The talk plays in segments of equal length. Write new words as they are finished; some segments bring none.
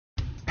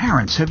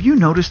Parents, have you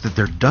noticed that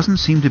there doesn't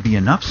seem to be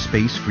enough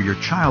space for your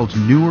child's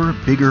newer,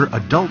 bigger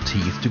adult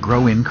teeth to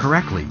grow in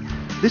correctly?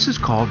 This is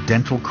called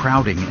dental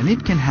crowding, and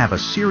it can have a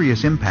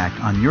serious impact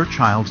on your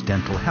child's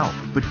dental health.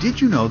 But did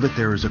you know that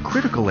there is a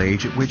critical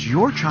age at which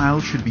your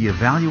child should be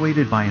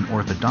evaluated by an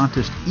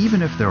orthodontist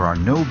even if there are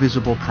no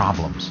visible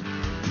problems?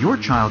 Your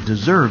child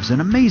deserves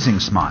an amazing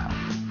smile.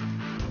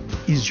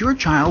 Is your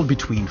child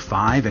between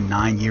 5 and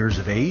 9 years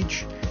of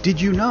age? Did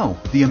you know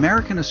the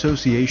American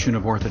Association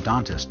of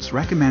Orthodontists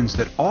recommends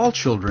that all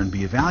children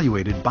be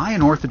evaluated by an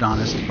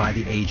orthodontist by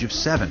the age of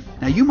 7?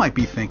 Now you might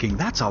be thinking,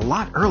 that's a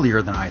lot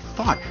earlier than I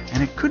thought,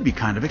 and it could be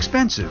kind of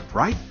expensive,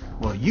 right?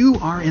 Well, you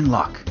are in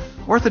luck.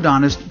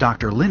 Orthodontist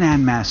Dr.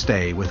 LynAnn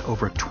Mastaj, with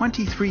over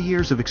 23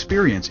 years of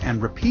experience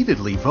and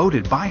repeatedly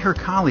voted by her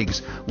colleagues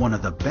one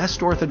of the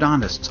best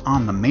orthodontists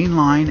on the main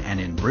line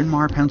and in Bryn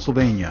Mawr,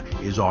 Pennsylvania,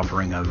 is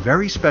offering a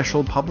very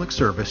special public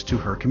service to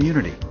her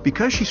community.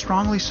 Because she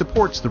strongly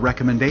supports the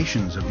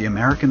recommendations of the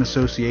American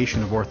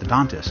Association of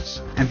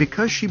Orthodontists, and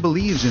because she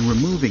believes in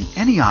removing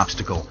any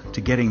obstacle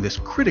to getting this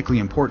critically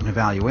important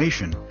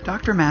evaluation,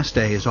 Dr.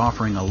 Mastaj is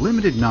offering a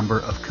limited number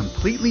of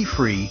completely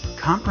free,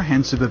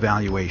 comprehensive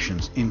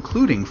evaluations,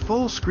 including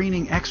full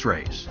screening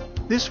x-rays.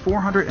 This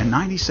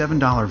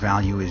 $497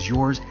 value is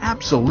yours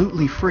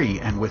absolutely free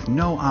and with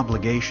no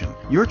obligation.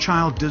 Your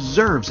child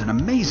deserves an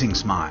amazing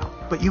smile,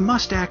 but you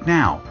must act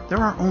now. There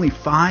are only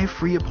 5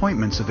 free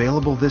appointments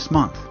available this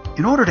month.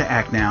 In order to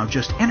act now,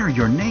 just enter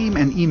your name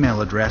and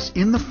email address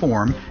in the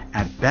form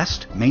at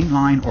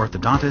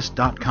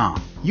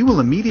bestmainlineorthodontist.com. You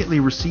will immediately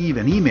receive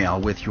an email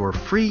with your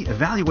free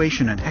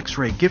evaluation and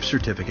x-ray gift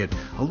certificate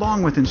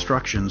along with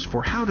instructions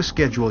for how to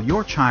schedule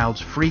your child's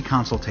free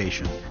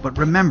consultation. But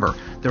remember,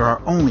 there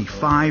are only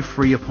 5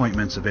 free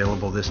appointments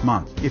available this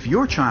month. If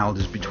your child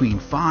is between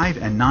 5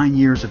 and 9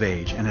 years of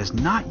age and has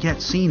not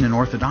yet seen an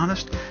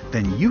orthodontist,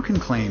 then you can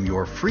claim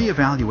your free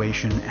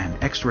evaluation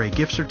and x-ray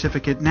gift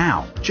certificate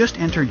now. Just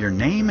enter your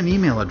name and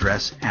email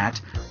address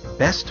at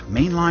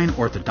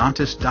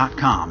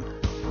bestmainlineorthodontist.com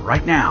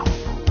right now.